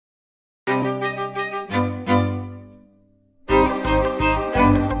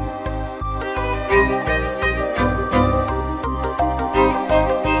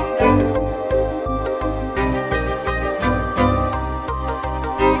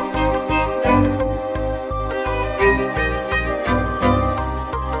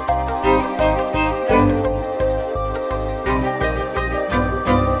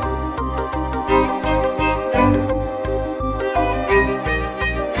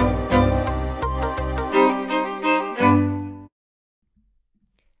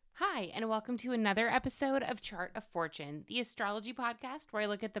welcome to another episode of Chart of Fortune, the astrology podcast where I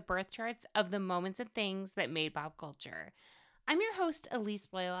look at the birth charts of the moments and things that made pop culture. I'm your host, Elise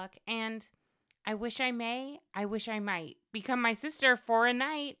Blaylock, and I wish I might become my sister for a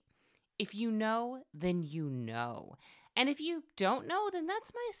night. If you know, then you know. And if you don't know, then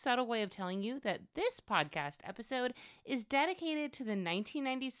that's my subtle way of telling you that this podcast episode is dedicated to the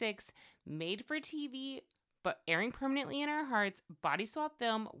 1996 made-for-TV but airing permanently in our hearts body swap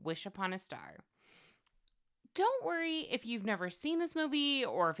film Wish Upon a Star. Don't worry if you've never seen this movie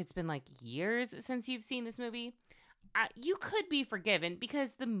or if it's been like years since you've seen this movie. You could be forgiven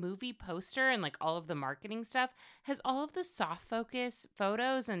because the movie poster and like all of the marketing stuff has all of the soft focus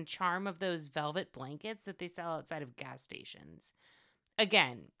photos and charm of those velvet blankets that they sell outside of gas stations.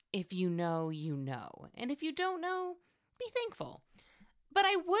 Again, if you know, you know. And if you don't know, be thankful. But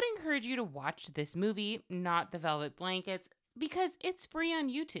I would encourage you to watch this movie, not the velvet blankets, because it's free on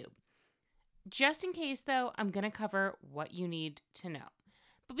YouTube. Just in case, though, I'm going to cover what you need to know.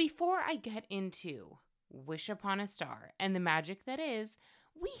 But before I get into Wish Upon a Star and the magic that is,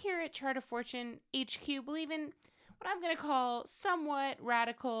 we here at Chart of Fortune HQ believe in what I'm going to call somewhat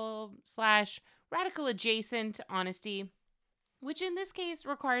radical / radical adjacent honesty, which in this case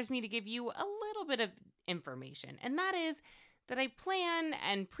requires me to give you a little bit of information. And that is that I plan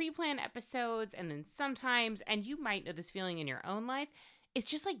and pre-plan episodes, and then sometimes, and you might know this feeling in your own life, it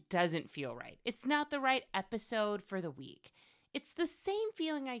just like doesn't feel right. It's not the right episode for the week. It's the same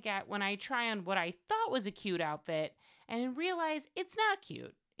feeling I get when I try on what I thought was a cute outfit and realize it's not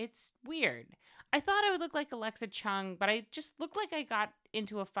cute. It's weird. I thought I would look like Alexa Chung, but I just look like I got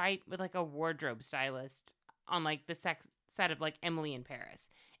into a fight with like a wardrobe stylist on like the set of like Emily in Paris.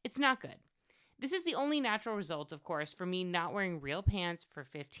 It's not good. This is the only natural result, of course, for me not wearing real pants for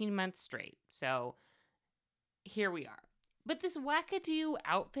 15 months straight. So here we are. But this wackadoo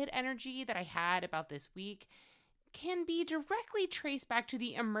outfit energy that I had about this week can be directly traced back to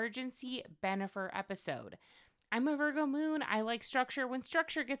the emergency Bennifer episode. I'm a Virgo moon. I like structure. When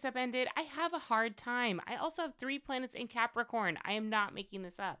structure gets upended, I have a hard time. I also have 3 planets in Capricorn. I am not making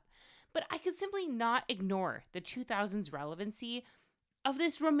this up. But I could simply not ignore the 2000s relevancy of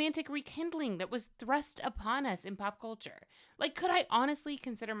this romantic rekindling that was thrust upon us in pop culture. Like, could I honestly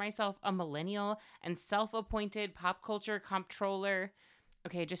consider myself a millennial and self-appointed pop culture comptroller?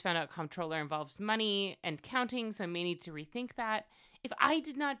 Okay, I just found out comptroller involves money and counting, so I may need to rethink that. If I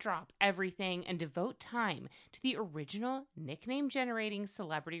did not drop everything and devote time to the original nickname-generating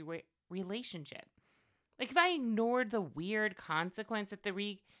celebrity relationship. Like, if I ignored the weird consequence that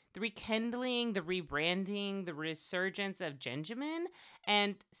the rekindling, the rebranding, the resurgence of Gingerman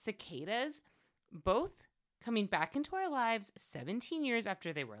and cicadas, both coming back into our lives 17 years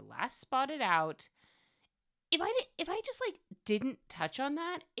after they were last spotted out. If I just like didn't touch on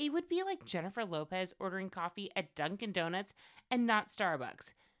that, it would be like Jennifer Lopez ordering coffee at Dunkin' Donuts and not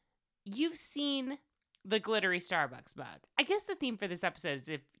Starbucks. You've seen the glittery Starbucks mug. I guess the theme for this episode is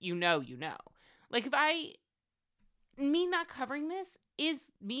if you know, you know. Like, me not covering this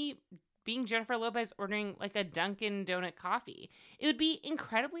is me being Jennifer Lopez ordering like a Dunkin' Donut coffee. It would be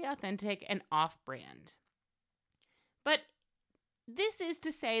incredibly authentic and off-brand. But this is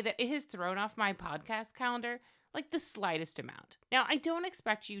to say that it has thrown off my podcast calendar like the slightest amount. Now, I don't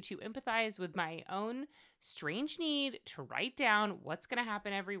expect you to empathize with my own strange need to write down what's going to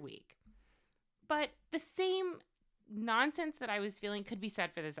happen every week. But the same nonsense that I was feeling could be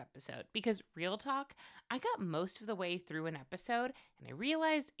said for this episode, because real talk, I got most of the way through an episode and I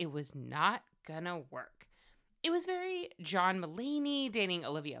realized it was not gonna work. It was very John Mulaney dating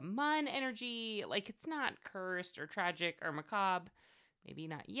Olivia Munn energy, like it's not cursed or tragic or macabre, maybe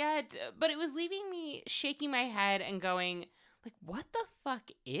not yet, but it was leaving me shaking my head and going, like, what the fuck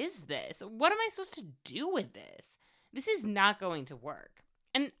is this? What am I supposed to do with this? This is not going to work.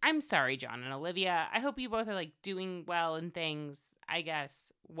 And I'm sorry, John and Olivia. I hope you both are like doing well and things, I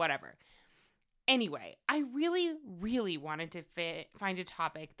guess, whatever. Anyway, I really, really wanted to find a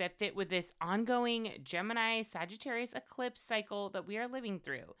topic that fit with this ongoing Gemini Sagittarius eclipse cycle that we are living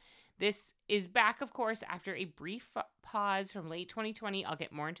through. This is back, of course, after a brief pause from late 2020. I'll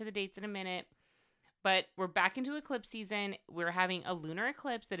get more into the dates in a minute. But we're back into eclipse season. We're having a lunar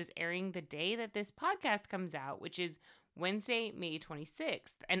eclipse that is airing the day that this podcast comes out, which is Wednesday, May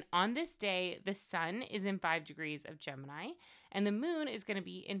 26th. And on this day, the sun is in 5 degrees of Gemini and the moon is going to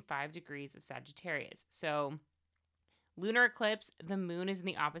be in 5 degrees of Sagittarius. So lunar eclipse, the moon is in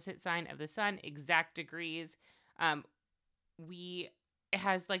the opposite sign of the sun, exact degrees. It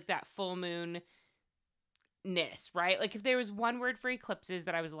has like that full moon ness, right? Like if there was one word for eclipses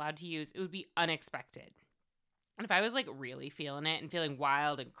that I was allowed to use, it would be unexpected. And if I was like really feeling it and feeling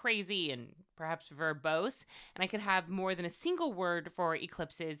wild and crazy and perhaps verbose, and I could have more than a single word for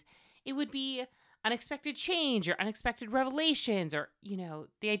eclipses, it would be unexpected change or unexpected revelations, or,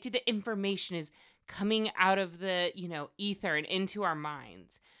 the idea that information is coming out of the, ether and into our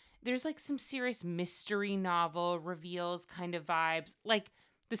minds. There's like some serious mystery novel reveals kind of vibes, like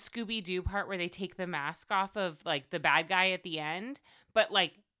the Scooby Doo part where they take the mask off of like the bad guy at the end, but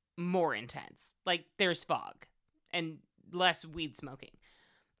like more intense. Like there's fog and less weed smoking.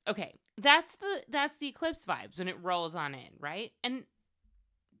 Okay, that's the eclipse vibes when it rolls on in, right? And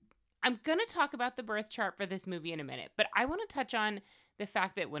I'm going to talk about the birth chart for this movie in a minute, but I want to touch on the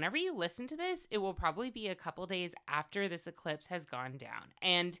fact that whenever you listen to this, it will probably be a couple days after this eclipse has gone down.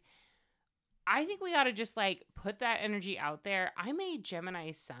 And I think we ought to just like put that energy out there. I'm a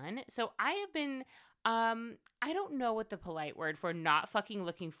Gemini sun, so I have been I don't know what the polite word for not fucking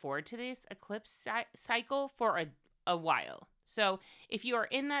looking forward to this eclipse cycle for a while. So, if you are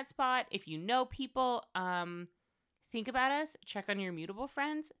in that spot, if you know people, think about us, check on your mutable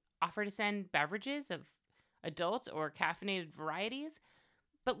friends, offer to send beverages of adults or caffeinated varieties.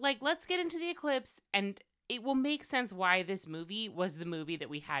 But like let's get into the eclipse, and it will make sense why this movie was the movie that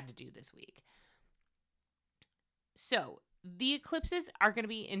we had to do this week. So, the eclipses are going to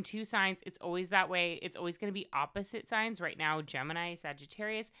be in two signs. It's always that way. It's always going to be opposite signs. Right now, Gemini,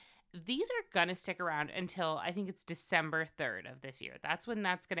 Sagittarius. These are going to stick around until I think it's December 3rd of this year. That's when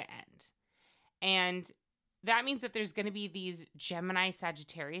that's going to end. And that means that there's going to be these Gemini,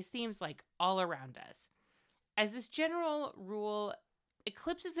 Sagittarius themes like all around us. As this general rule,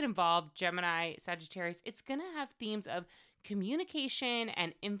 eclipses that involve Gemini, Sagittarius, it's going to have themes of communication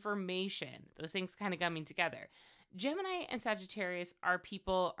and information. Those things kind of coming together. Gemini and Sagittarius are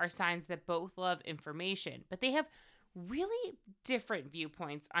signs that both love information, but they have really different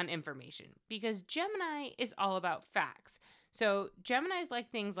viewpoints on information because Gemini is all about facts. So Geminis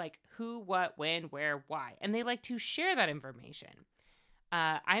like things like who, what, when, where, why, and they like to share that information.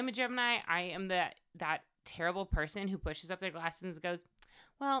 I am a Gemini. I am that terrible person who pushes up their glasses and goes,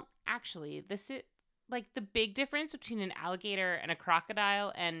 well, actually, this is like the big difference between an alligator and a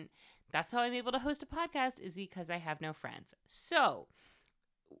crocodile, and that's how I'm able to host a podcast is because I have no friends. So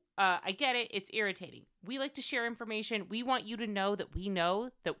I get it. It's irritating. We like to share information. We want you to know that we know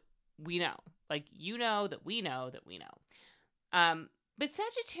that we know. Like, you know that we know that we know. But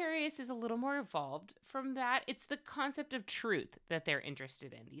Sagittarius is a little more evolved from that. It's the concept of truth that they're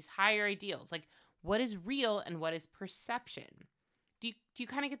interested in, these higher ideals, like what is real and what is perception. Do you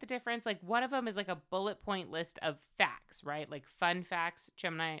kind of get the difference? Like one of them is like a bullet point list of facts, right? Like fun facts.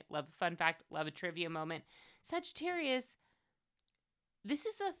 Gemini, love a fun fact, love a trivia moment. Sagittarius, this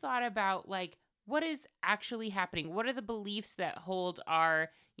is a thought about like what is actually happening? What are the beliefs that hold our,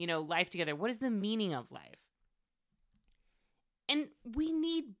 life together? What is the meaning of life? And we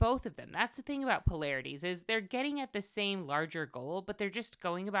need both of them. That's the thing about polarities is they're getting at the same larger goal, but they're just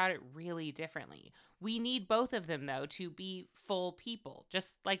going about it really differently. We need both of them, though, to be full people,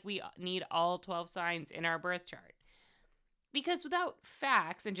 just like we need all 12 signs in our birth chart. Because without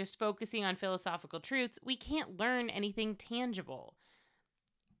facts and just focusing on philosophical truths, we can't learn anything tangible.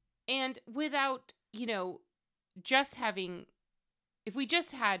 And without, if we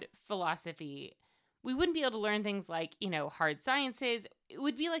just had philosophy, we wouldn't be able to learn things like, hard sciences. It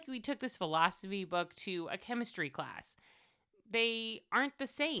would be like we took this philosophy book to a chemistry class. They aren't the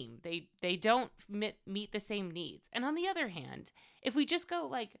same. They don't meet the same needs. And on the other hand, if we just go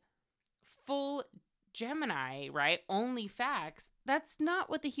like full Gemini, right, only facts, that's not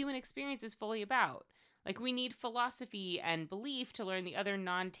what the human experience is fully about. Like we need philosophy and belief to learn the other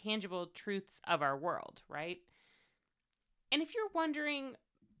non-tangible truths of our world, right? And if you're wondering,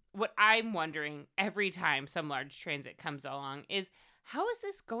 what I'm wondering every time some large transit comes along is, how is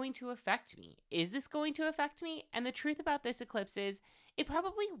this going to affect me? Is this going to affect me? And the truth about this eclipse is, it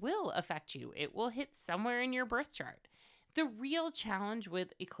probably will affect you. It will hit somewhere in your birth chart. The real challenge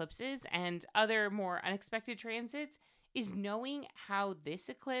with eclipses and other more unexpected transits is knowing how this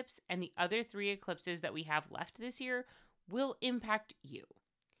eclipse and the other 3 eclipses that we have left this year will impact you.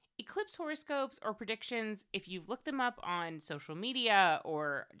 Eclipse horoscopes or predictions, if you've looked them up on social media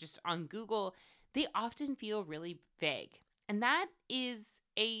or just on Google, they often feel really vague. And that is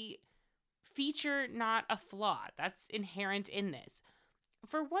a feature, not a flaw. That's inherent in this.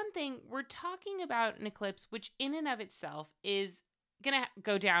 For one thing, we're talking about an eclipse which in and of itself is going to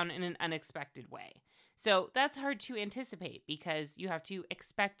go down in an unexpected way. So that's hard to anticipate because you have to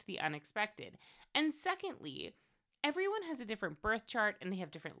expect the unexpected. And secondly, everyone has a different birth chart and they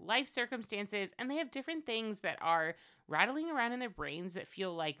have different life circumstances and they have different things that are rattling around in their brains that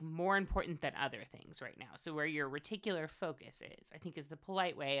feel like more important than other things right now. So, where your reticular focus is, I think, is the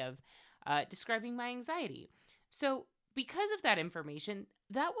polite way of describing my anxiety. So, because of that information,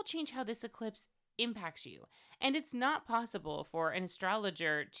 that will change how this eclipse impacts you. And it's not possible for an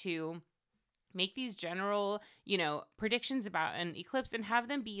astrologer to make these general, predictions about an eclipse and have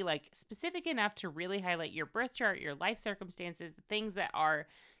them be like specific enough to really highlight your birth chart, your life circumstances, the things that are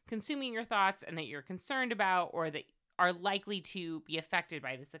consuming your thoughts and that you're concerned about or that are likely to be affected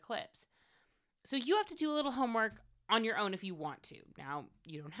by this eclipse. So you have to do a little homework on your own if you want to. Now,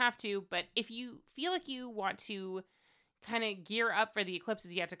 you don't have to, but if you feel like you want to kind of gear up for the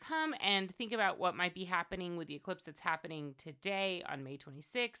eclipses yet to come and think about what might be happening with the eclipse that's happening today on May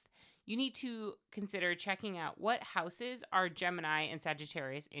 26th, you need to consider checking out what houses are Gemini and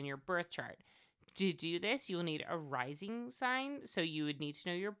Sagittarius in your birth chart. To do this, you will need a rising sign, so you would need to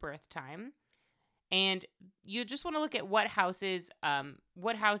know your birth time. And you just want to look at what house is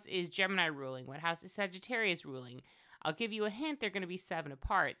Gemini ruling, what house is Sagittarius ruling. I'll give you a hint, they're going to be 7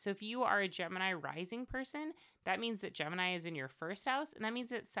 apart. So if you are a Gemini rising person, that means that Gemini is in your first house, and that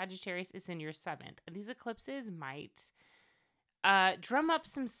means that Sagittarius is in your 7th. And these eclipses might drum up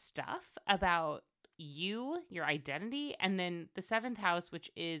some stuff about you, your identity, and then the 7th house,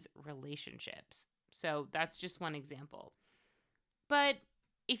 which is relationships. So that's just one example. But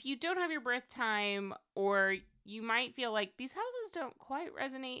if you don't have your birth time, or you might feel like these houses don't quite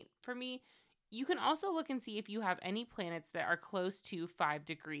resonate for me, you can also look and see if you have any planets that are close to 5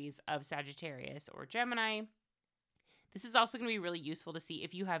 degrees of Sagittarius or Gemini. This is also going to be really useful to see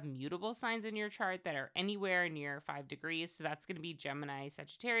if you have mutable signs in your chart that are anywhere near 5 degrees. So that's going to be Gemini,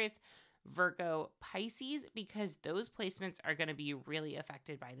 Sagittarius, Virgo, Pisces, because those placements are going to be really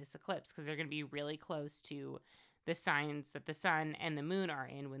affected by this eclipse because they're going to be really close to the signs that the sun and the moon are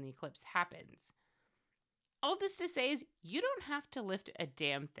in when the eclipse happens. All this to say is you don't have to lift a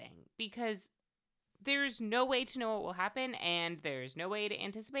damn thing because there's no way to know what will happen and there's no way to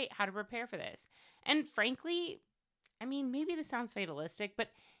anticipate how to prepare for this. And frankly, I mean, maybe this sounds fatalistic, but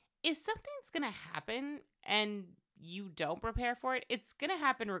if something's going to happen and you don't prepare for it, it's going to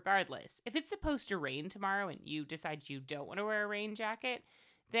happen regardless. If it's supposed to rain tomorrow and you decide you don't want to wear a rain jacket,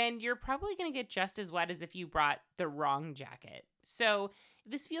 then you're probably going to get just as wet as if you brought the wrong jacket. So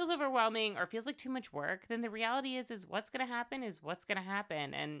if this feels overwhelming or feels like too much work, then the reality is what's going to happen is what's going to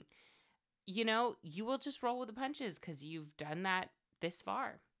happen. And, you will just roll with the punches because you've done that this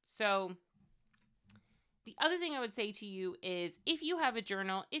far. So the other thing I would say to you is if you have a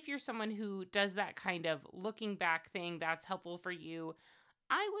journal, if you're someone who does that kind of looking back thing, that's helpful for you.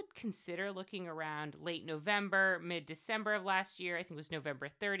 I would consider looking around late November, mid-December of last year. I think it was November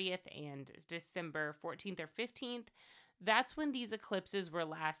 30th and December 14th or 15th. That's when these eclipses were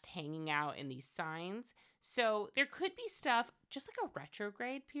last hanging out in these signs. So there could be stuff, just like a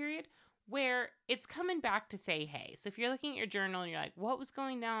retrograde period, where it's coming back to say, hey. So if you're looking at your journal and you're like, what was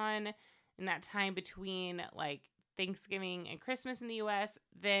going on in that time between like Thanksgiving and Christmas in the US,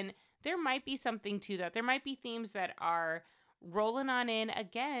 then there might be something to that. There might be themes that are rolling on in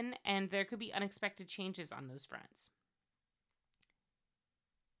again, and there could be unexpected changes on those fronts.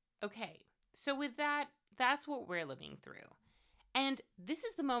 Okay, so with that, that's what we're living through. And this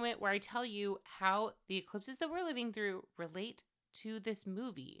is the moment where I tell you how the eclipses that we're living through relate to this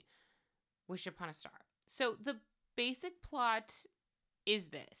movie, Wish Upon a Star. So the basic plot is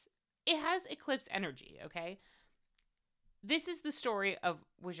this. It has eclipse energy, okay? This is the story of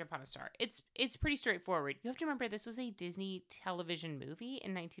Wish Upon a Star. It's pretty straightforward. You have to remember this was a Disney television movie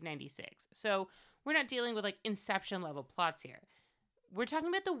in 1996. So we're not dealing with like Inception level plots here. We're talking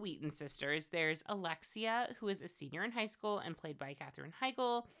about the Wheaton sisters. There's Alexia, who is a senior in high school and played by Katherine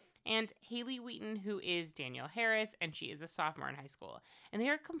Heigl, and Haley Wheaton, who is Danielle Harris, and she is a sophomore in high school. And they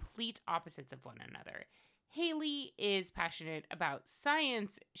are complete opposites of one another. Haley is passionate about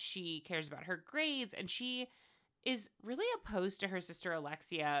science. She cares about her grades, and she is really opposed to her sister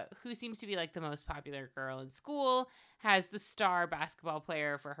Alexia, who seems to be like the most popular girl in school, has the star basketball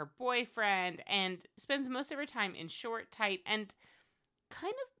player for her boyfriend, and spends most of her time in short, tight, and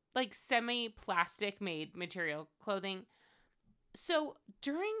kind of like semi-plastic made material clothing. So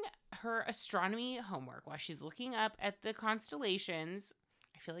during her astronomy homework, while she's looking up at the constellations,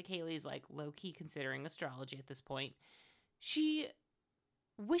 I feel like Haley's like low-key considering astrology at this point, she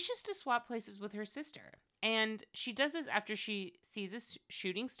wishes to swap places with her sister. And she does this after she sees a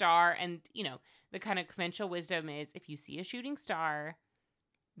shooting star. And, the kind of conventional wisdom is if you see a shooting star,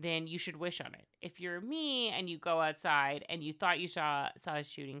 then you should wish on it. If you're me and you go outside and you thought you saw a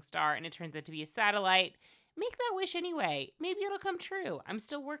shooting star and it turns out to be a satellite, make that wish anyway. Maybe it'll come true. I'm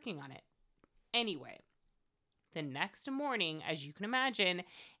still working on it. Anyway, the next morning, as you can imagine,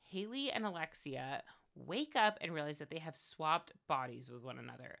 Haley and Alexia wake up and realize that they have swapped bodies with one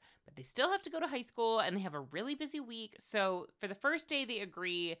another. But they still have to go to high school and they have a really busy week. So for the first day, they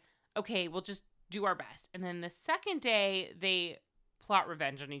agree, okay, we'll just do our best. And then the second day, they plot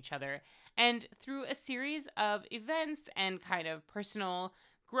revenge on each other. And through a series of events and kind of personal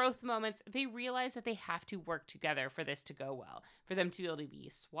growth moments, they realize that they have to work together for this to go well, for them to be able to be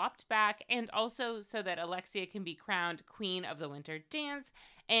swapped back, and also so that Alexia can be crowned Queen of the Winter Dance,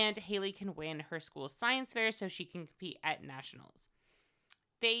 and Haley can win her school science fair so she can compete at nationals.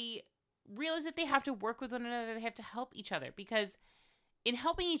 They realize that they have to work with one another, they have to help each other, because in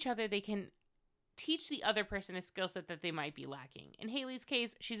helping each other, they can teach the other person a skill set that they might be lacking. In Haley's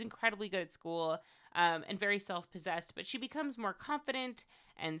case, she's incredibly good at school and very self-possessed, but she becomes more confident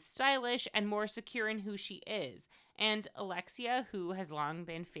and stylish and more secure in who she is. And Alexia, who has long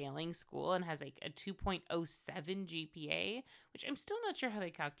been failing school and has like a 2.07 GPA, which I'm still not sure how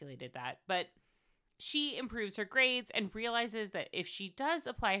they calculated that, but she improves her grades and realizes that if she does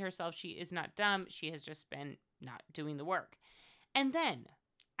apply herself, she is not dumb. She has just been not doing the work. And then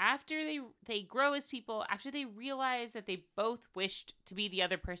after they grow as people, after they realize that they both wished to be the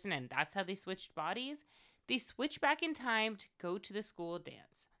other person and that's how they switched bodies, they switch back in time to go to the school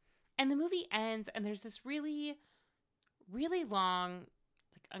dance. And the movie ends and there's this really, really long,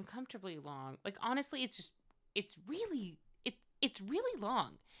 like uncomfortably long, like honestly, it's really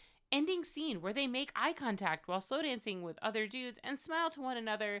long ending scene where they make eye contact while slow dancing with other dudes and smile to one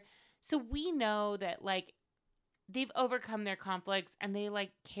another. So we know that like they've overcome their conflicts and they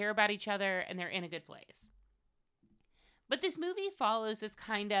like care about each other and they're in a good place. But this movie follows this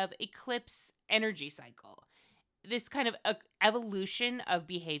kind of eclipse energy cycle, this kind of evolution of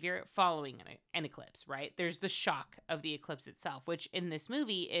behavior following an eclipse, right? There's the shock of the eclipse itself, which in this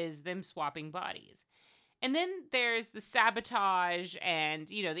movie is them swapping bodies. And then there's the sabotage and,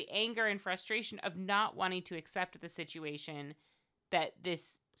 you know, the anger and frustration of not wanting to accept the situation that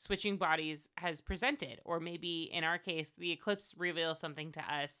this switching bodies has presented. Or maybe in our case, the eclipse reveals something to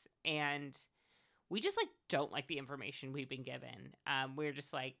us and we just like don't like the information we've been given. We're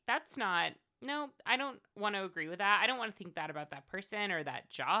just like, no, I don't want to agree with that. I don't want to think that about that person or that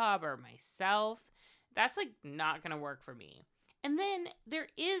job or myself. That's like not going to work for me. And then there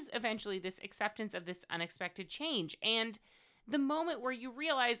is eventually this acceptance of this unexpected change. And the moment where you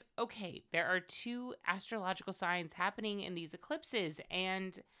realize, okay, there are two astrological signs happening in these eclipses,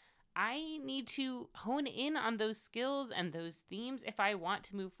 and I need to hone in on those skills and those themes if I want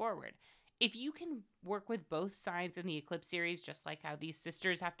to move forward. If you can work with both signs in the eclipse series, just like how these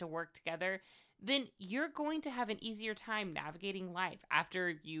sisters have to work together, then you're going to have an easier time navigating life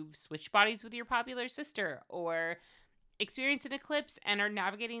after you've switched bodies with your popular sister or experienced an eclipse and are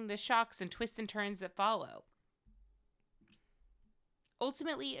navigating the shocks and twists and turns that follow.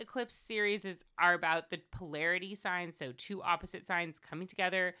 Ultimately, eclipse series are about the polarity signs, so two opposite signs coming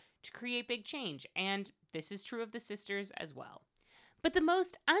together to create big change, and this is true of the sisters as well. But the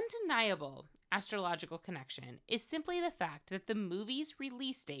most undeniable astrological connection is simply the fact that the movie's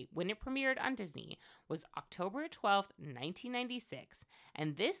release date when it premiered on Disney was October 12th, 1996,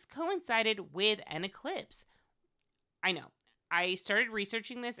 and this coincided with an eclipse. I know. I started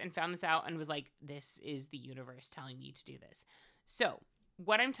researching this and found this out and was like, this is the universe telling me to do this. So,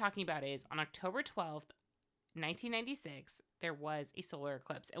 what I'm talking about is on October 12th, 1996, there was a solar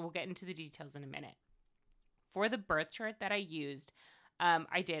eclipse, and we'll get into the details in a minute. For the birth chart that I used,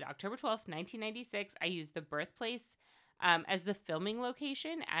 I did October 12th, 1996. I used the birthplace as the filming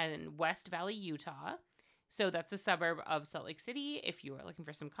location in West Valley, Utah. So that's a suburb of Salt Lake City, if you are looking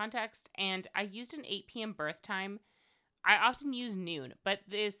for some context. And I used an 8 p.m. birth time. I often use noon, but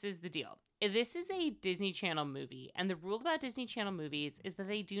this is the deal. This is a Disney Channel movie, and the rule about Disney Channel movies is that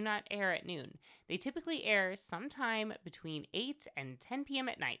they do not air at noon. They typically air sometime between 8 and 10 p.m.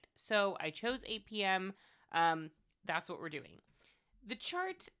 at night. So I chose 8 p.m. That's what we're doing. The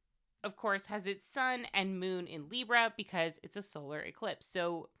chart, of course, has its sun and moon in Libra because it's a solar eclipse.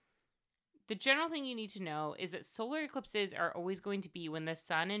 So the general thing you need to know is that solar eclipses are always going to be when the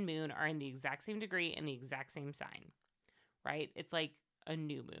sun and moon are in the exact same degree and the exact same sign, right? It's like a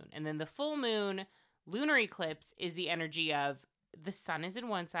new moon. And then the full moon lunar eclipse is the energy of the sun is in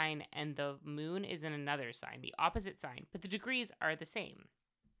one sign and the moon is in another sign, the opposite sign, but the degrees are the same.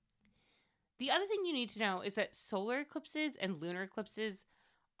 The other thing you need to know is that solar eclipses and lunar eclipses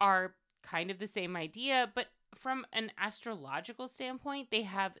are kind of the same idea, but from an astrological standpoint, they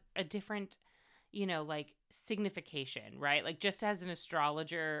have a different like signification, right? Like just as an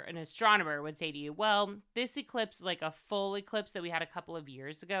astronomer would say to you, well, this eclipse, like a full eclipse that we had a couple of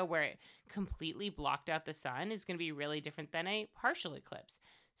years ago where it completely blocked out the sun, is going to be really different than a partial eclipse.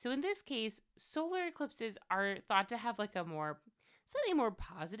 So in this case, solar eclipses are thought to have like a slightly more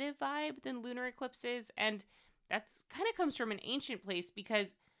positive vibe than lunar eclipses. And that's kind of comes from an ancient place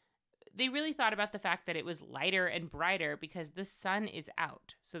because they really thought about the fact that it was lighter and brighter because the sun is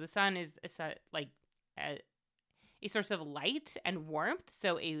out. So the sun is a source of light and warmth.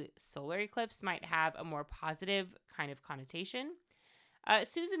 So a solar eclipse might have a more positive kind of connotation.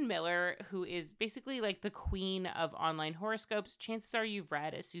 Susan Miller, who is basically like the queen of online horoscopes, chances are you've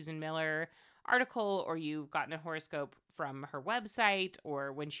read a Susan Miller article or you've gotten a horoscope from her website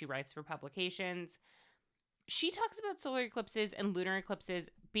or when she writes for publications. She talks about solar eclipses and lunar eclipses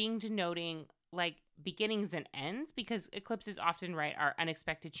being denoting like beginnings and ends because eclipses often, right, are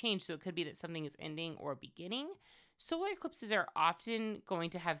unexpected change. So it could be that something is ending or beginning. Solar eclipses are often going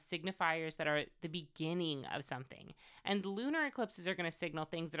to have signifiers that are the beginning of something. And lunar eclipses are going to signal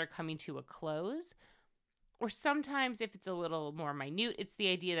things that are coming to a close. Or sometimes, if it's a little more minute, it's the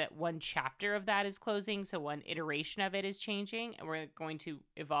idea that one chapter of that is closing. So one iteration of it is changing and we're going to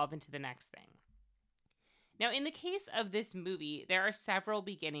evolve into the next thing. Now, in the case of this movie, there are several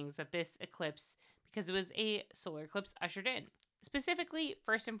beginnings that this eclipse, because it was a solar eclipse, ushered in. Specifically,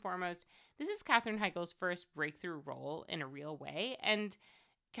 first and foremost, this is Katherine Heigl's first breakthrough role in a real way, and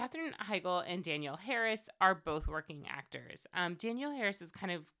Katherine Heigl and Danielle Harris are both working actors. Danielle Harris has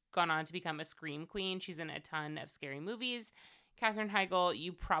kind of gone on to become a scream queen. She's in a ton of scary movies. Katherine Heigl,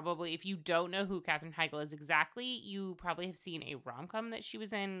 you probably, if you don't know who Katherine Heigl is exactly, you probably have seen a rom-com that she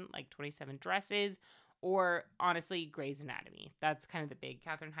was in, like 27 Dresses, or honestly, Grey's Anatomy. That's kind of the big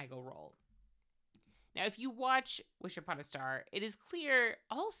Katherine Heigl role. Now, if you watch Wish Upon a Star, it is clear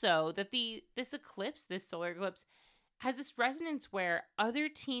also that this solar eclipse, has this resonance where other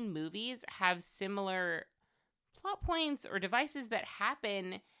teen movies have similar plot points or devices that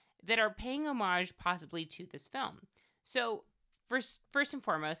happen that are paying homage possibly to this film. So first and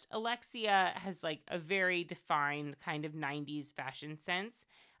foremost, Alexia has like a very defined kind of 90s fashion sense.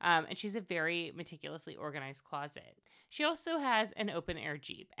 And she's a very meticulously organized closet. She also has an open air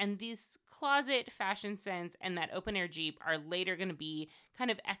Jeep. And this closet fashion sense and that open air Jeep are later going to be kind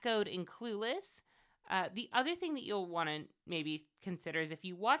of echoed in Clueless. The other thing that you'll want to maybe consider is if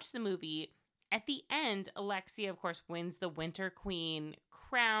you watch the movie, at the end, Alexia, of course, wins the Winter Queen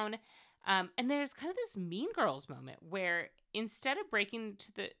crown. And there's kind of this Mean Girls moment where instead of breaking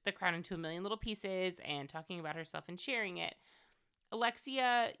the crown into a million little pieces and talking about herself and sharing it,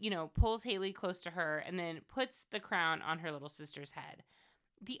 Alexia, pulls Haley close to her and then puts the crown on her little sister's head.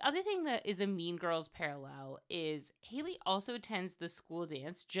 The other thing that is a Mean Girls parallel is Haley also attends the school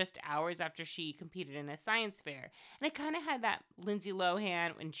dance just hours after she competed in a science fair. And it kind of had that Lindsay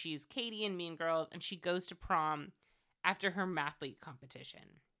Lohan when she's Katie in Mean Girls and she goes to prom after her mathlete competition.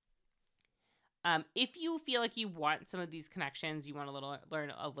 If you feel like you want some of these connections, you want to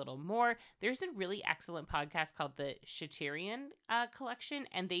learn a little more, there's a really excellent podcast called the Shakespearean Collection,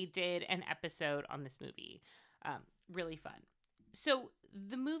 and they did an episode on this movie. Really fun. So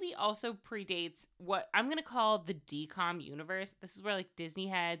the movie also predates what I'm going to call the DCOM universe. This is where like Disney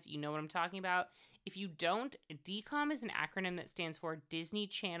heads, you know what I'm talking about. If you don't, DCOM is an acronym that stands for Disney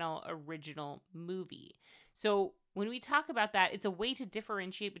Channel Original Movie. So when we talk about that, it's a way to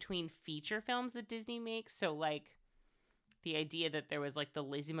differentiate between feature films that Disney makes. So like the idea that there was like the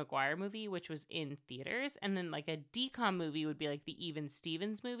Lizzie McGuire movie, which was in theaters, and then like a DCOM movie would be like the Even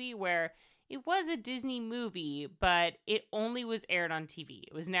Stevens movie, where it was a Disney movie, but it only was aired on TV.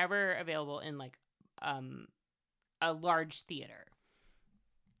 It was never available in like a large theater.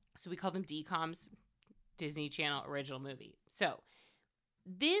 So we call them DCOMs, Disney Channel Original Movie. So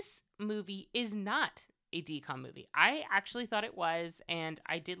this movie is not a DCOM movie. I actually thought it was, and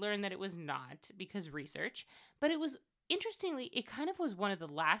I did learn that it was not because research, but it was, interestingly, it kind of was one of the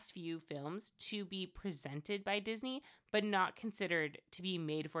last few films to be presented by Disney, but not considered to be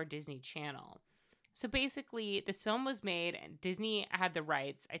made for Disney Channel. So basically, this film was made and Disney had the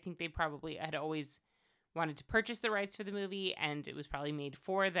rights. I think they probably had always wanted to purchase the rights for the movie, and it was probably made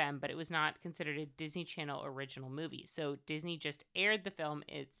for them, but it was not considered a Disney Channel original movie. So Disney just aired the film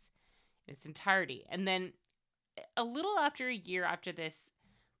in its entirety. And then a little after a year after this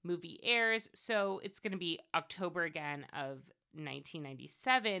movie airs, so it's going to be October again of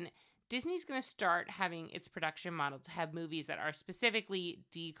 1997, Disney's going to start having its production model to have movies that are specifically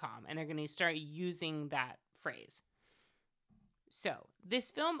DCOM, and they're going to start using that phrase. So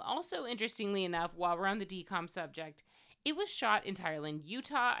this film also, interestingly enough, while we're on the DCOM subject, It was shot entirely in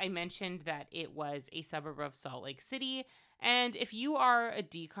Utah. I mentioned that it was a suburb of Salt Lake City. And if you are a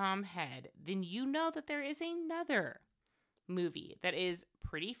DCOM head, then you know that there is another movie that is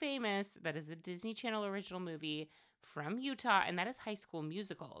pretty famous, that is a Disney Channel original movie from Utah, and that is High School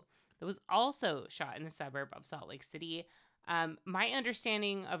Musical. That was also shot in the suburb of Salt Lake City. My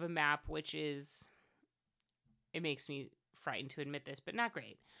understanding of a map, which is, it makes me frightened to admit this, but not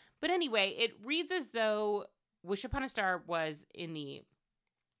great. But anyway, it reads as though Wish Upon a Star was in the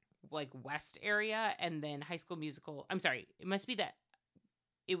west area, and then High School Musical, I'm sorry, it must be that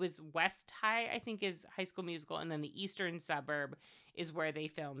it was West High, I think, is High School Musical, and then the eastern suburb is where they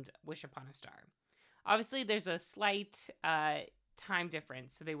filmed Wish Upon a Star. Obviously, there's a slight time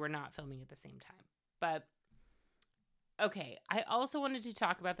difference, so they were not filming at the same time. But, okay, I also wanted to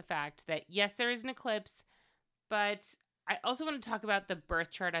talk about the fact that, yes, there is an eclipse, but I also want to talk about the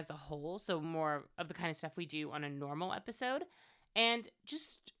birth chart as a whole, so more of the kind of stuff we do on a normal episode. And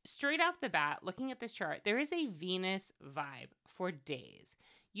just straight off the bat, looking at this chart, there is a Venus vibe for days.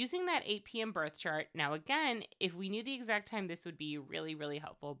 Using that 8 p.m. birth chart, now again, if we knew the exact time, this would be really, really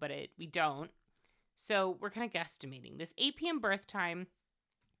helpful, but we don't. So we're kind of guesstimating. This 8 p.m. birth time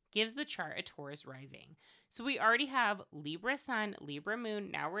gives the chart a Taurus rising. So we already have Libra sun, Libra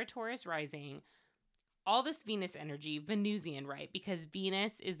moon, now we're a Taurus rising. All this Venus energy, Venusian, right? Because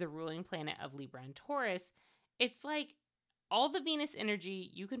Venus is the ruling planet of Libra and Taurus. It's like all the Venus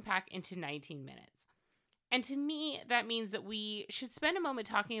energy you can pack into 19 minutes. And to me, that means that we should spend a moment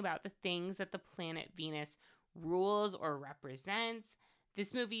talking about the things that the planet Venus rules or represents.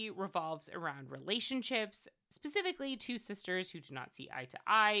 This movie revolves around relationships, specifically two sisters who do not see eye to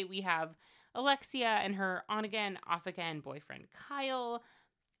eye. We have Alexia and her on-again, off-again boyfriend, Kyle.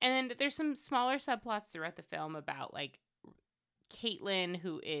 And then there's some smaller subplots throughout the film about, like, Caitlin,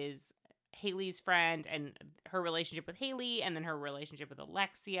 who is Haley's friend, and her relationship with Haley, and then her relationship with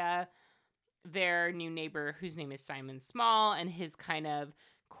Alexia, their new neighbor whose name is Simon Small, and his kind of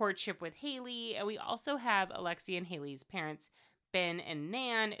courtship with Haley. And we also have Alexia and Haley's parents, Ben and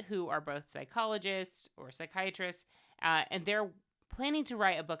Nan, who are both psychologists or psychiatrists, and they're planning to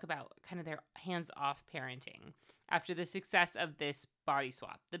write a book about kind of their hands-off parenting after the success of this body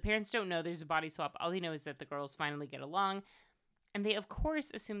swap. The parents don't know there's a body swap. All they know is that the girls finally get along. And they, of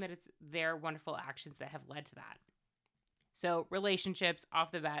course, assume that it's their wonderful actions that have led to that. So relationships,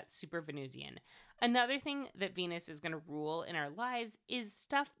 off the bat, super Venusian. Another thing that Venus is going to rule in our lives is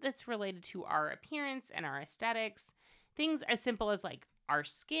stuff that's related to our appearance and our aesthetics. Things as simple as like our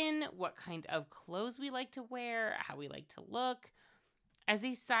skin, what kind of clothes we like to wear, how we like to look. As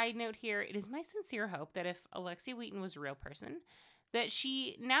a side note here, it is my sincere hope that if Alexia Wheaton was a real person, that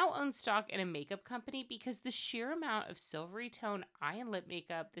she now owns stock in a makeup company, because the sheer amount of silvery tone eye and lip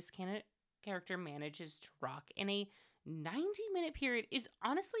makeup this character manages to rock in a 90-minute period is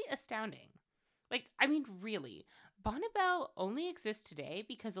honestly astounding. Like, I mean, really, Bonnabelle only exists today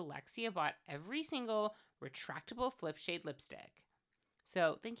because Alexia bought every single retractable flip shade lipstick.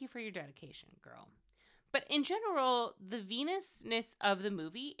 So thank you for your dedication, girl. But in general, the Venus-ness of the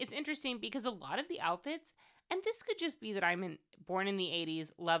movie, it's interesting because a lot of the outfits, and this could just be that I'm born in the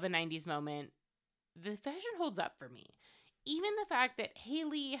 80s, love a 90s moment, the fashion holds up for me. Even the fact that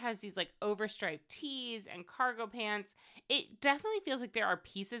Haley has these like overstriped tees and cargo pants, it definitely feels like there are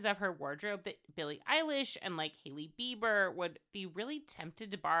pieces of her wardrobe that Billie Eilish and like Hailey Bieber would be really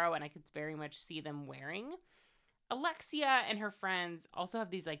tempted to borrow, and I could very much see them wearing. Alexia and her friends also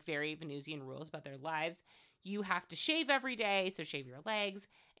have these like very Venusian rules about their lives. You have to shave every day, so shave your legs,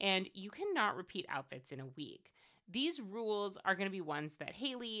 and you cannot repeat outfits in a week. These rules are going to be ones that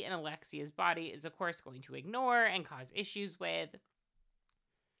Haley and Alexia's body is, of course, going to ignore and cause issues with.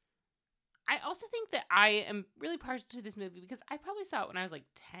 I also think that I am really partial to this movie because I probably saw it when I was like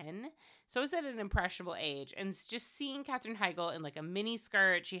 10. So I was at an impressionable age. And just seeing Katherine Heigl in like a mini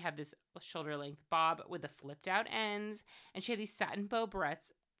skirt, she had this shoulder length bob with the flipped out ends, and she had these satin bow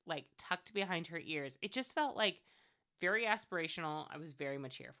barrettes like tucked behind her ears. It just felt like very aspirational. I was very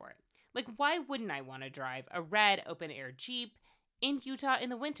much here for it. Like, why wouldn't I want to drive a red open air Jeep in Utah in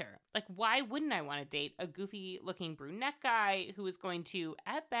the winter? Like, why wouldn't I want to date a goofy looking brunette guy who is going to,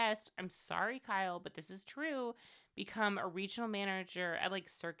 at best, I'm sorry, Kyle, but this is true, become a regional manager at like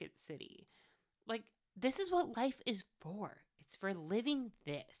Circuit City? Like, this is what life is for. It's for living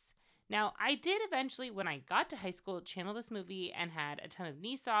this. Now, I did eventually, when I got to high school, channel this movie and had a ton of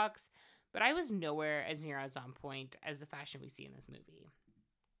knee socks, but I was nowhere as near as on point as the fashion we see in this movie.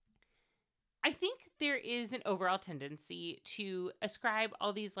 I think there is an overall tendency to ascribe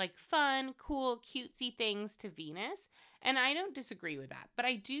all these like fun, cool, cutesy things to Venus, and I don't disagree with that. But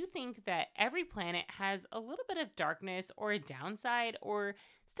I do think that every planet has a little bit of darkness or a downside or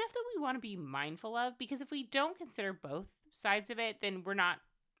stuff that we want to be mindful of, because if we don't consider both sides of it, then we're not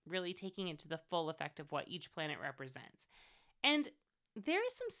really taking into the full effect of what each planet represents. And there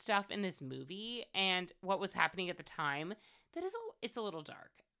is some stuff in this movie and what was happening at the time that it's a little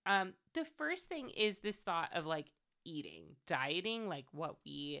dark. The first thing is this thought of like eating, dieting, like what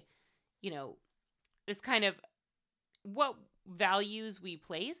we, you know, this kind of what values we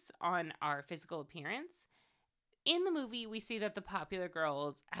place on our physical appearance. In the movie, we see that the popular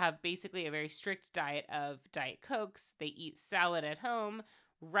girls have basically a very strict diet of Diet Cokes. They eat salad at home,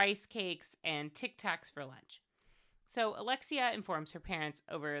 rice cakes, and Tic Tacs for lunch. So Alexia informs her parents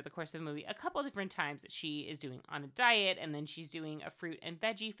over the course of the movie a couple different times that she is doing on a diet, and then she's doing a fruit and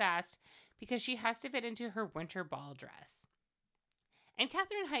veggie fast because she has to fit into her winter ball dress. And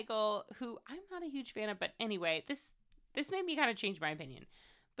Katherine Heigl, who I'm not a huge fan of, but anyway, this made me kind of change my opinion.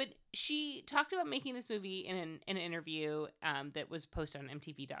 But she talked about making this movie in an interview that was posted on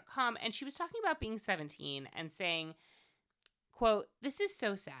MTV.com, and she was talking about being 17 and saying, quote, "This is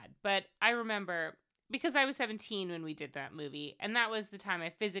so sad, but I remember because I was 17 when we did that movie, and that was the time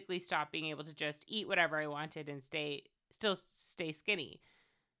I physically stopped being able to just eat whatever I wanted and still stay skinny.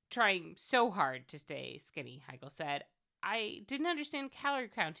 Trying so hard to stay skinny," Heigl said. "I didn't understand calorie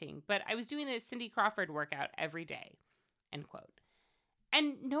counting, but I was doing the Cindy Crawford workout every day," end quote.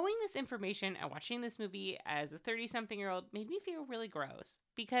 And knowing this information and watching this movie as a 30-something-year-old made me feel really gross.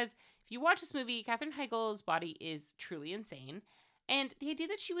 Because if you watch this movie, Katherine Heigl's body is truly insane. And the idea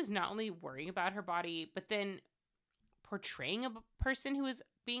that she was not only worrying about her body, but then portraying a person who is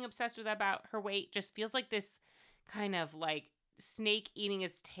being obsessed with about her weight just feels like this kind of like snake eating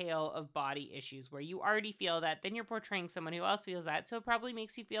its tail of body issues where you already feel that, then you're portraying someone who else feels that. So it probably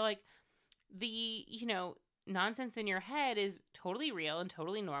makes you feel like the, nonsense in your head is totally real and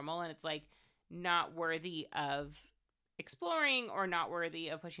totally normal, and it's like not worthy of exploring or not worthy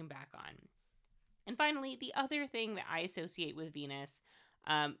of pushing back on. And finally, the other thing that I associate with Venus,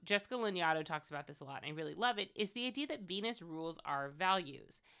 Jessica Lanyadoo talks about this a lot and I really love it, is the idea that Venus rules our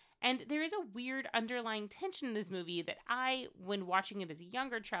values. And there is a weird underlying tension in this movie that I, when watching it as a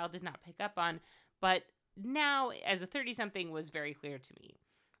younger child, did not pick up on, but now as a 30-something was very clear to me.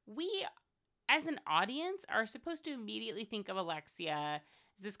 We, as an audience, are supposed to immediately think of Alexia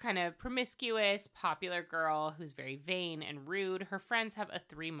as this kind of promiscuous, popular girl who's very vain and rude. Her friends have a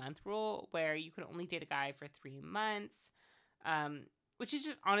 3-month rule where you can only date a guy for 3 months, which is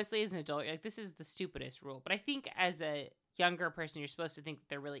just honestly, as an adult, you're like, this is the stupidest rule. But I think as a younger person, you're supposed to think that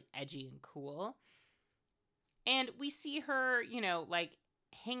they're really edgy and cool. And we see her, like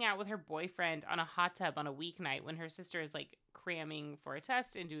hang out with her boyfriend on a hot tub on a weeknight when her sister is like cramming for a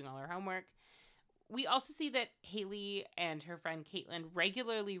test and doing all her homework. We also see that Haley and her friend Caitlin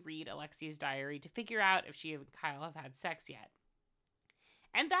regularly read Alexia's diary to figure out if she and Kyle have had sex yet.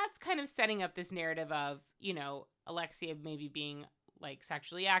 And that's kind of setting up this narrative of, Alexia maybe being like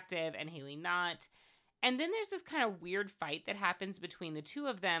sexually active and Haley not. And then there's this kind of weird fight that happens between the two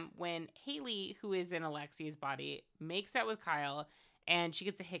of them when Haley, who is in Alexia's body, makes out with Kyle and she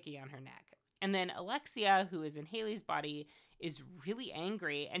gets a hickey on her neck. And then Alexia, who is in Haley's body, is really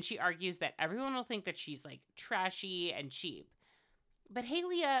angry and she argues that everyone will think that she's like trashy and cheap. But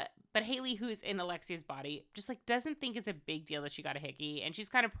Haley, who is in Alexia's body, just like doesn't think it's a big deal that she got a hickey and she's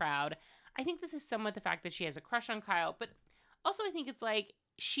kind of proud. I think this is somewhat the fact that she has a crush on Kyle, but also I think it's like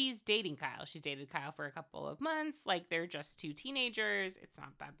she's dating Kyle. She's dated Kyle for a couple of months. Like they're just two teenagers. It's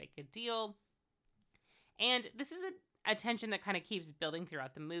not that big a deal. And this is a tension that kind of keeps building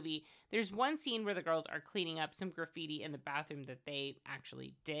throughout the movie. There's one scene where the girls are cleaning up some graffiti in the bathroom that they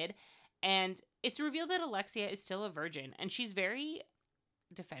actually did. And it's revealed that Alexia is still a virgin. And she's very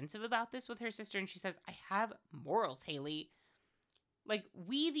defensive about this with her sister. And she says, "I have morals, Haley." Like,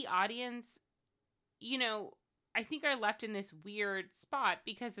 we, the audience, I think are left in this weird spot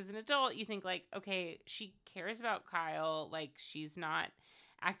because as an adult, you think like, okay, she cares about Kyle. Like, she's not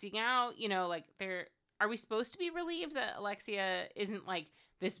acting out, like are we supposed to be relieved that Alexia isn't like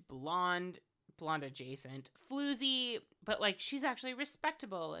this blonde adjacent, floozy, but like she's actually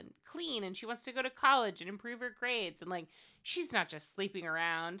respectable and clean and she wants to go to college and improve her grades and like she's not just sleeping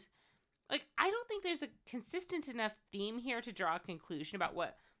around. Like, I don't think there's a consistent enough theme here to draw a conclusion about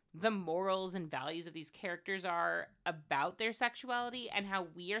what the morals and values of these characters are about their sexuality and how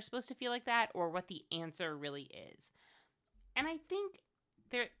we are supposed to feel like that or what the answer really is. And I think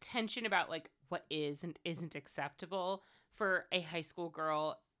there's tension about like what is and isn't acceptable for a high school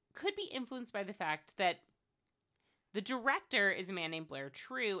girl could be influenced by the fact that the director is a man named Blair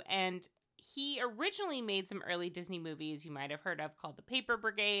True, and he originally made some early Disney movies you might have heard of called The Paper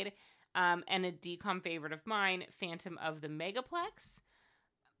Brigade, and a DCOM favorite of mine, Phantom of the Megaplex.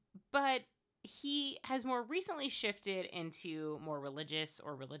 But he has more recently shifted into more religious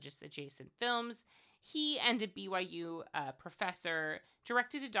or religious adjacent films. He and a BYU professor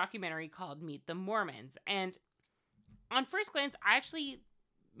directed a documentary called Meet the Mormons. And on first glance, I actually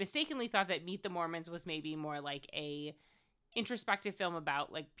mistakenly thought that Meet the Mormons was maybe more like a introspective film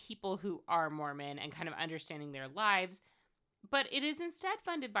about like people who are Mormon and kind of understanding their lives. But it is instead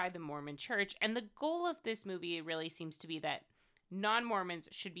funded by the Mormon Church. And the goal of this movie really seems to be that non-Mormons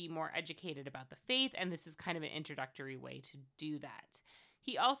should be more educated about the faith, and this is kind of an introductory way to do that.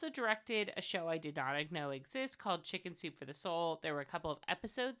 He also directed a show I did not know exist called Chicken Soup for the Soul. There were a couple of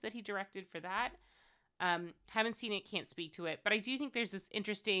episodes that he directed for that. Haven't seen it, can't speak to it, but I do think there's this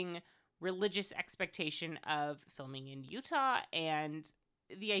interesting religious expectation of filming in Utah, and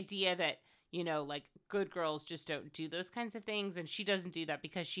the idea that, you know, like good girls just don't do those kinds of things, and she doesn't do that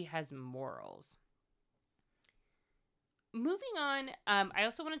because she has morals. Moving on, I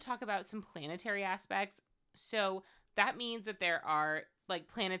also want to talk about some planetary aspects. So that means that there are like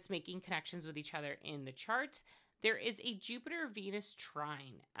planets making connections with each other in the chart. There is a Jupiter-Venus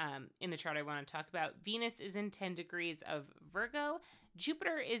trine in the chart I want to talk about. Venus is in 10 degrees of Virgo.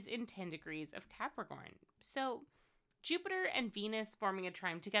 Jupiter is in 10 degrees of Capricorn. So Jupiter and Venus forming a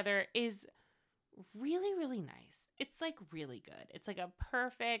trine together is really, really nice. It's like really good. It's like a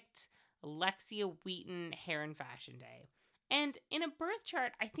perfect Alexia Wheaton hair and fashion day. And in a birth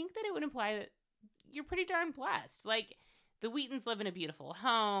chart, I think that it would imply that you're pretty darn blessed. Like, the Wheatons live in a beautiful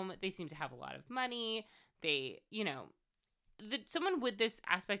home. They seem to have a lot of money. They, you know, someone with this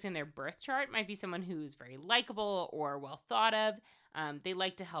aspect in their birth chart might be someone who's very likable or well thought of. They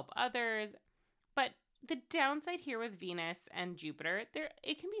like to help others. But the downside here with Venus and Jupiter,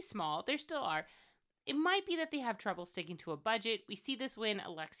 it can be small. There still are. It might be that they have trouble sticking to a budget. We see this when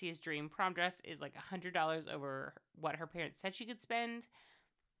Alexia's dream prom dress is like $100 over what her parents said she could spend.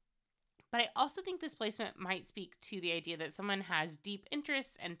 But I also think this placement might speak to the idea that someone has deep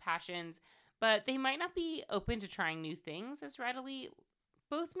interests and passions, but they might not be open to trying new things as readily.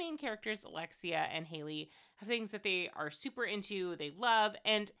 Both main characters, Alexia and Haley, have things that they are super into, they love,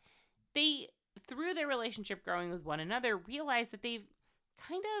 and they, through their relationship growing with one another, realize that they've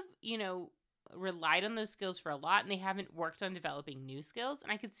kind of, you know, relied on those skills for a lot, and they haven't worked on developing new skills.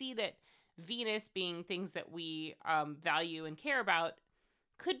 And I could see that Venus being things that we value and care about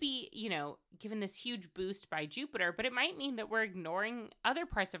could be, you know, given this huge boost by Jupiter, but it might mean that we're ignoring other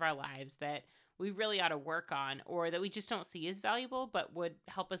parts of our lives that we really ought to work on, or that we just don't see as valuable, but would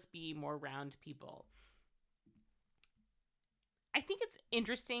help us be more round people. I think it's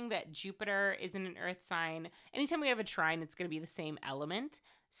interesting that Jupiter is in an earth sign. Anytime we have a trine, it's going to be the same element.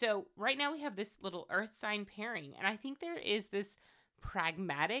 So right now we have this little earth sign pairing, and I think there is this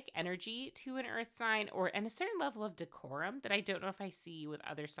pragmatic energy to an earth sign and a certain level of decorum that I don't know if I see with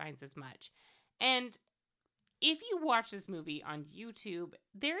other signs as much. And if you watch this movie on YouTube,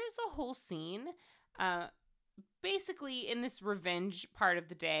 there is a whole scene basically in this revenge part of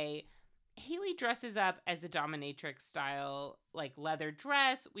the day. Haley dresses up as a dominatrix style, like leather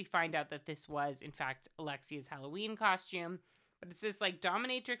dress. We find out that this was, in fact, Alexia's Halloween costume. But it's this like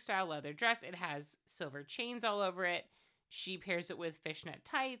dominatrix style leather dress. It has silver chains all over it. She pairs it with fishnet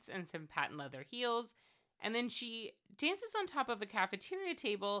tights and some patent leather heels. And then she dances on top of a cafeteria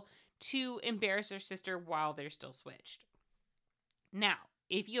table to embarrass her sister while they're still switched. Now,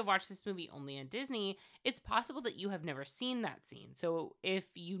 if you have watched this movie only on Disney, it's possible that you have never seen that scene. So if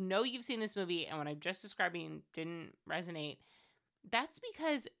you know you've seen this movie and what I'm just describing didn't resonate, that's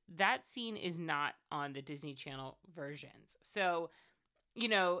because that scene is not on the Disney Channel versions. So, you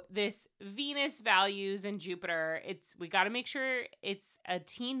know, this Venus values and Jupiter, we got to make sure it's a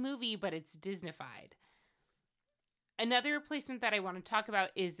teen movie, but it's Disneyfied. Another placement that I want to talk about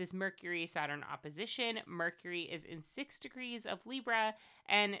is this Mercury-Saturn opposition. Mercury is in 6 degrees of Libra,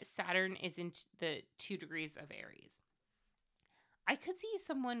 and Saturn is in the 2 degrees of Aries. I could see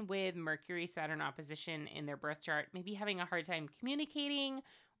someone with Mercury-Saturn opposition in their birth chart maybe having a hard time communicating,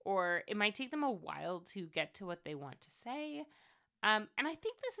 or it might take them a while to get to what they want to say. And I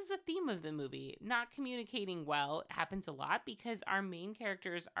think this is a theme of the movie. Not communicating well happens a lot because our main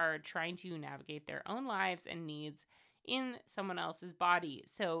characters are trying to navigate their own lives and needs in someone else's body.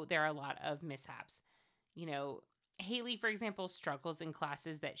 So there are a lot of mishaps. You know, Haley, for example, struggles in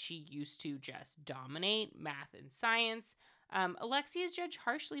classes that she used to just dominate, math and science. Alexia is judged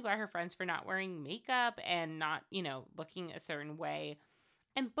harshly by her friends for not wearing makeup and not, you know, looking a certain way.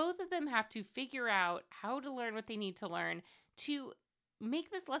 And both of them have to figure out how to learn what they need to learn to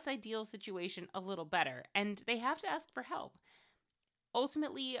make this less ideal situation a little better. And they have to ask for help.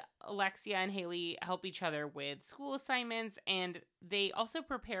 Ultimately, Alexia and Haley help each other with school assignments, and they also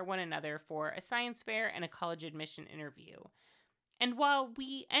prepare one another for a science fair and a college admission interview. And while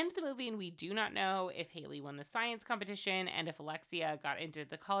we end the movie and we do not know if Haley won the science competition and if Alexia got into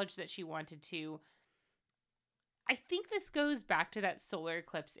the college that she wanted to, I think this goes back to that solar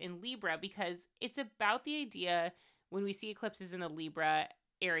eclipse in Libra because it's about the idea when we see eclipses in the Libra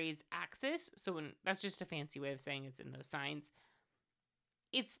Aries axis. So that's just a fancy way of saying it's in those signs.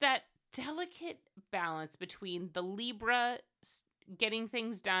 It's that delicate balance between the Libra getting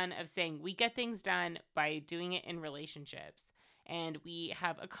things done, of saying we get things done by doing it in relationships, and we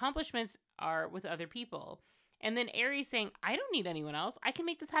have accomplishments are with other people. And then Aries saying, I don't need anyone else. I can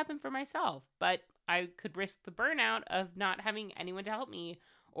make this happen for myself, but I could risk the burnout of not having anyone to help me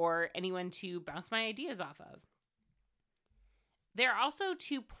or anyone to bounce my ideas off of. There are also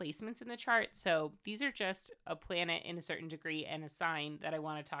two placements in the chart. So these are just a planet in a certain degree and a sign that I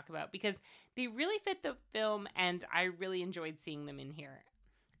want to talk about because they really fit the film and I really enjoyed seeing them in here.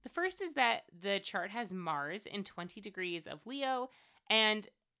 The first is that the chart has Mars in 20 degrees of Leo, and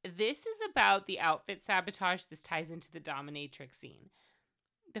this is about the outfit sabotage. This ties into the dominatrix scene.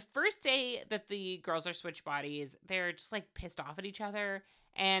 The first day that the girls are switched bodies, they're just like pissed off at each other.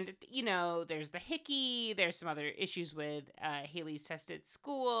 And, you know, there's the hickey, there's some other issues with Haley's test at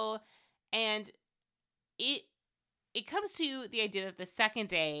school. And it comes to the idea that the second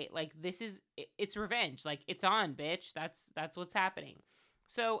day, like, it's revenge. Like, it's on, bitch. That's what's happening.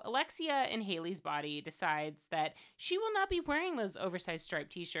 So Alexia in Haley's body decides that she will not be wearing those oversized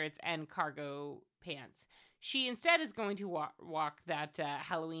striped t-shirts and cargo pants. She instead is going to walk that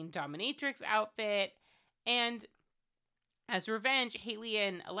Halloween dominatrix outfit. And as revenge, Haley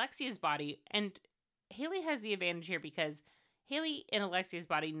in Alexia's body, and Haley has the advantage here because Haley in Alexia's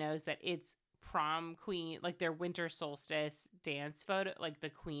body knows that it's prom queen, like their winter solstice dance photo, like the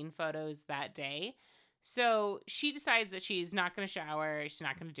queen photos that day. So she decides that she's not going to shower, she's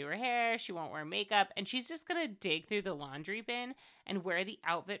not going to do her hair, she won't wear makeup, and she's just going to dig through the laundry bin and wear the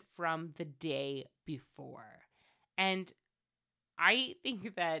outfit from the day before. And I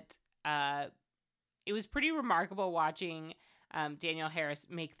think that it was pretty remarkable watching Danielle Harris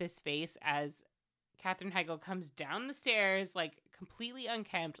make this face as Katherine Heigl comes down the stairs, like completely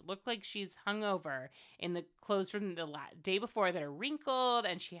unkempt, looked like she's hungover in the clothes from the day before that are wrinkled,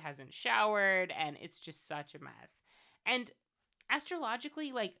 and she hasn't showered, and it's just such a mess. And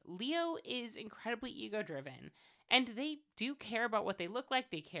astrologically, like, Leo is incredibly ego-driven, and they do care about what they look like,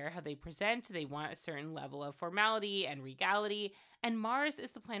 they care how they present, they want a certain level of formality and regality, and Mars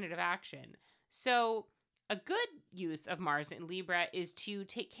is the planet of action. So a good use of Mars in Libra is to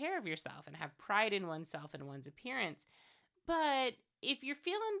take care of yourself and have pride in oneself and one's appearance. But if you're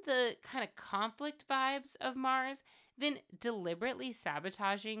feeling the kind of conflict vibes of Mars, then deliberately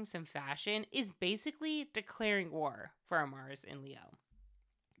sabotaging some fashion is basically declaring war for a Mars in Leo.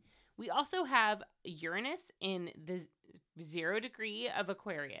 We also have Uranus in the 0 degree of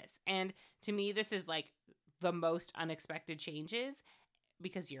Aquarius. And to me, this is like the most unexpected changes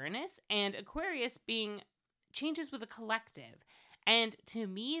because Uranus and Aquarius being changes with a collective. And to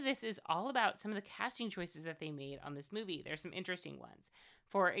me, this is all about some of the casting choices that they made on this movie. There's some interesting ones.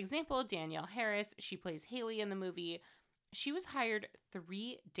 For example, Danielle Harris, she plays Haley in the movie. She was hired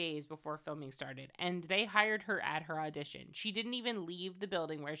 3 days before filming started, and they hired her at her audition. She didn't even leave the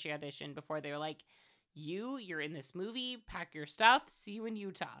building where she auditioned before they were like, you're in this movie, pack your stuff, see you in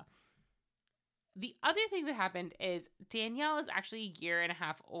Utah. The other thing that happened is Danielle is actually a year and a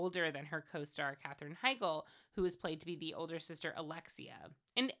half older than her co-star Katherine Heigl, who is played to be the older sister Alexia.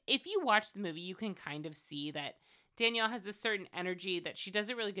 And if you watch the movie, you can kind of see that Danielle has this certain energy that she does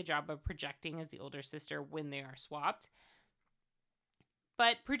a really good job of projecting as the older sister when they are swapped.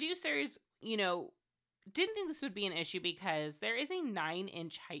 But producers, didn't think this would be an issue because there is a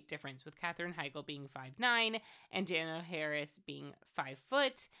 9-inch height difference, with Katherine Heigl being 5'9" and Danielle Harris being 5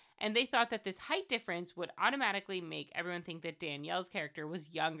 foot. And they thought that this height difference would automatically make everyone think that Danielle's character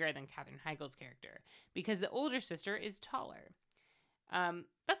was younger than Katherine Heigl's character because the older sister is taller.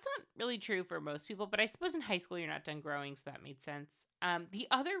 That's not really true for most people, but I suppose in high school you're not done growing, so that made sense. The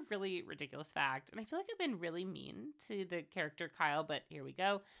other really ridiculous fact, and I feel like I've been really mean to the character Kyle, but here we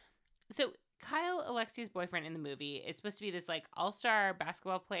go. So Kyle, Alexia's boyfriend in the movie, is supposed to be this like all-star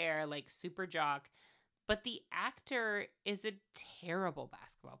basketball player, like super jock, but the actor is a terrible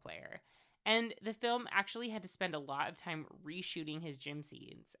basketball player. And the film actually had to spend a lot of time reshooting his gym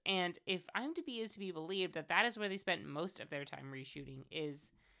scenes. And if IMDb is to be believed, that is where they spent most of their time reshooting, is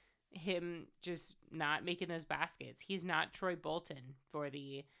him just not making those baskets. He's not Troy Bolton for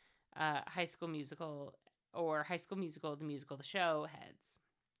the High School Musical or High School Musical, the musical, the show heads.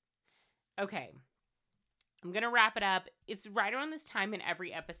 Okay, I'm going to wrap it up. It's right around this time in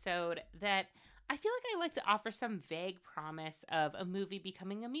every episode that I feel like I like to offer some vague promise of a movie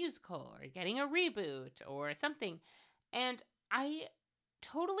becoming a musical or getting a reboot or something. And I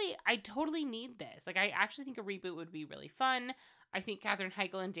totally need this. Like, I actually think a reboot would be really fun. I think Katherine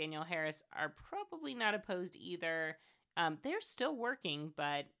Heigl and Danielle Harris are probably not opposed either. They're still working,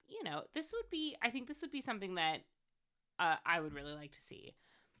 but I think this would be something that I would really like to see.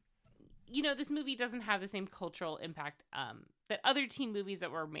 This movie doesn't have the same cultural impact that other teen movies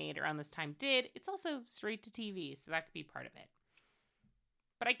that were made around this time did. It's also straight to TV, so that could be part of it.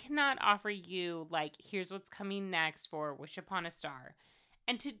 But I cannot offer you, like, here's what's coming next for Wish Upon a Star.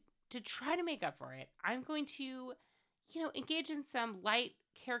 And to try to make up for it, I'm going to, engage in some light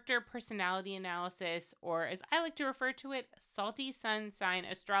character personality analysis, or as I like to refer to it, salty sun sign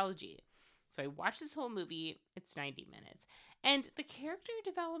astrology. So I watched this whole movie. It's 90 minutes. And the character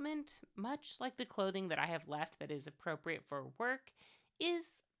development, much like the clothing that I have left that is appropriate for work,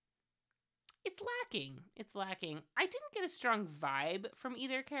 it's lacking. It's lacking. I didn't get a strong vibe from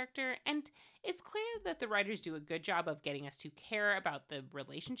either character, and it's clear that the writers do a good job of getting us to care about the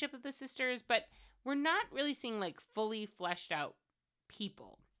relationship of the sisters, but we're not really seeing like fully fleshed out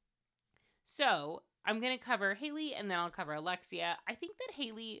people. So I'm going to cover Haley and then I'll cover Alexia. I think that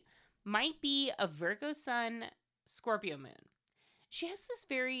Haley might be a Virgo sun, Scorpio moon. She has this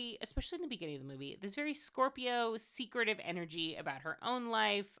very, especially in the beginning of the movie, this very Scorpio secretive energy about her own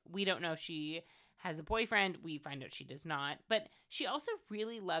life. We don't know if she has a boyfriend. We find out she does not. But she also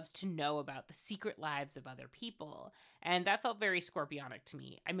really loves to know about the secret lives of other people. And that felt very Scorpionic to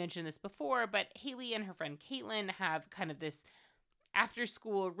me. I mentioned this before, but Haley and her friend Caitlin have kind of this after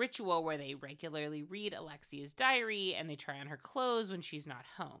school ritual where they regularly read Alexia's diary and they try on her clothes when she's not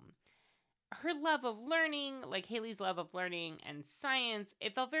home. Her love of learning, like Haley's love of learning and science,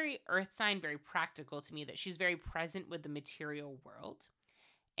 it felt very earth sign, very practical to me, that she's very present with the material world.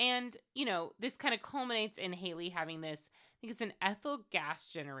 And, this kind of culminates in Haley having this, I think it's an ethyl gas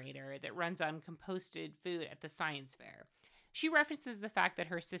generator that runs on composted food at the science fair. She references the fact that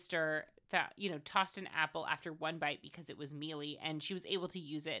her sister, tossed an apple after one bite because it was mealy, and she was able to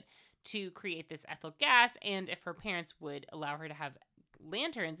use it to create this ethyl gas. And if her parents would allow her to have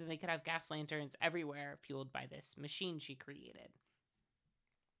lanterns, and they could have gas lanterns everywhere fueled by this machine she created.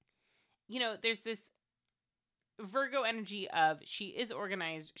 There's this Virgo energy of she is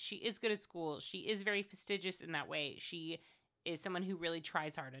organized, she is good at school, she is very fastidious in that way. She is someone who really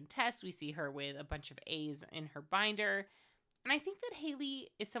tries hard on tests. We see her with a bunch of A's in her binder. And I think that Haley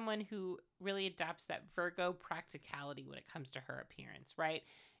is someone who really adopts that Virgo practicality when it comes to her appearance, right?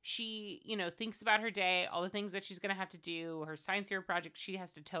 She, thinks about her day, all the things that she's going to have to do, her science fair project she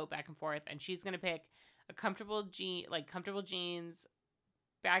has to tote back and forth, and she's going to pick a comfortable jeans,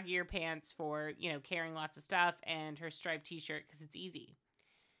 baggier pants for, carrying lots of stuff, and her striped t-shirt because it's easy.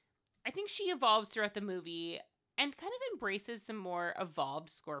 I think she evolves throughout the movie and kind of embraces some more evolved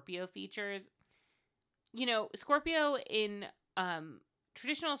Scorpio features. Scorpio in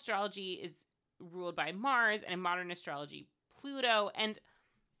traditional astrology is ruled by Mars, and in modern astrology, Pluto. And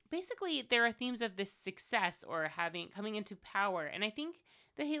basically, there are themes of this success or coming into power. And I think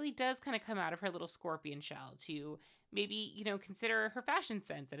that Haley does kind of come out of her little scorpion shell to maybe, consider her fashion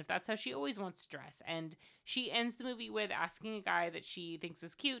sense and if that's how she always wants to dress. And she ends the movie with asking a guy that she thinks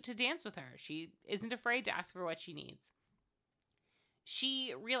is cute to dance with her. She isn't afraid to ask for what she needs.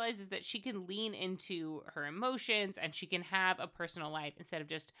 She realizes that she can lean into her emotions and she can have a personal life instead of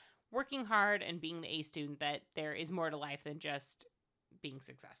just working hard and being the A student, that there is more to life than just being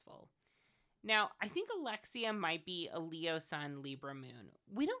successful. Now, I think Alexia might be a Leo sun, Libra moon.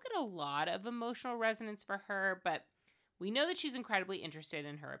 We don't get a lot of emotional resonance for her, but we know that she's incredibly interested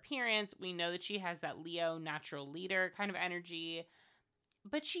in her appearance. We know that she has that Leo natural leader kind of energy,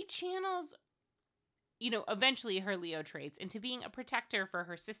 but she channels, eventually her Leo traits into being a protector for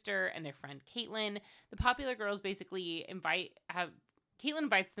her sister and their friend Caitlin. The popular girls basically Caitlin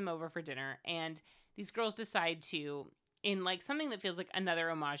invites them over for dinner, and these girls decide to, in like something that feels like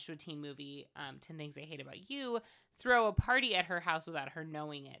another homage to a teen movie, 10 Things I Hate About You, throw a party at her house without her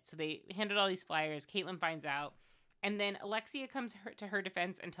knowing it. So they handed all these flyers. Caitlin finds out. And then Alexia comes to her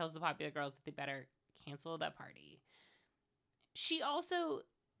defense and tells the popular girls that they better cancel that party. She also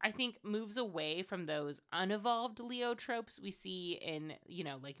I think, moves away from those unevolved Leo tropes we see in,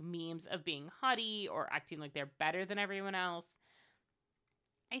 like memes of being haughty or acting like they're better than everyone else.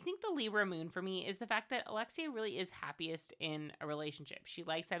 I think the Libra moon for me is the fact that Alexia really is happiest in a relationship. She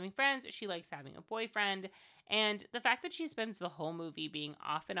likes having friends, she likes having a boyfriend, and the fact that she spends the whole movie being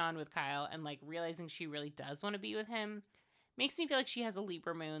off and on with Kyle and like realizing she really does want to be with him makes me feel like she has a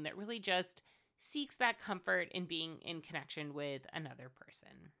Libra moon that really just seeks that comfort in being in connection with another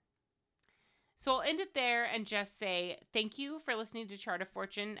person. So I'll end it there and just say thank you for listening to Chart of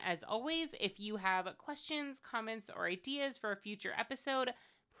Fortune. As always, if you have questions, comments, or ideas for a future episode,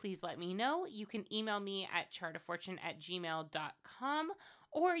 please let me know. You can email me at chartoffortune@gmail.com,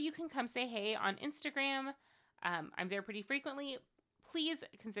 or you can come say hey on Instagram. I'm there pretty frequently. Please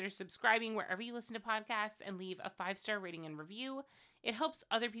consider subscribing wherever you listen to podcasts and leave a 5-star rating and review. It helps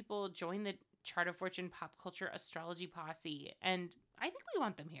other people join the Chart of Fortune pop culture astrology posse, and I think we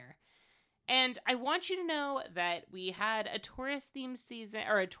want them here. And I want you to know that we had a Taurus themed season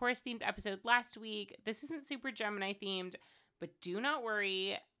or a Taurus themed episode last week. This isn't super Gemini themed, but do not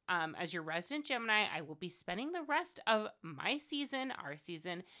worry. As your resident Gemini, I will be spending the rest of my season, our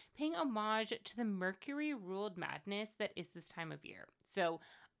season, paying homage to the Mercury ruled madness that is this time of year. So,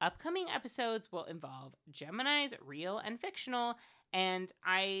 upcoming episodes will involve Geminis, real and fictional. And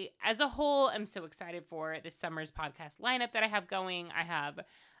I, as a whole, am so excited for this summer's podcast lineup that I have going. I have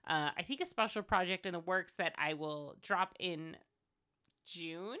I think a special project in the works that I will drop in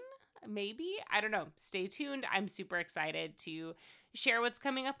June, maybe. I don't know. Stay tuned. I'm super excited to share what's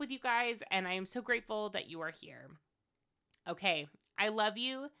coming up with you guys, and I am so grateful that you are here. Okay, I love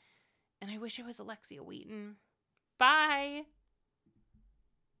you, and I wish I was Alexia Wheaton. Bye!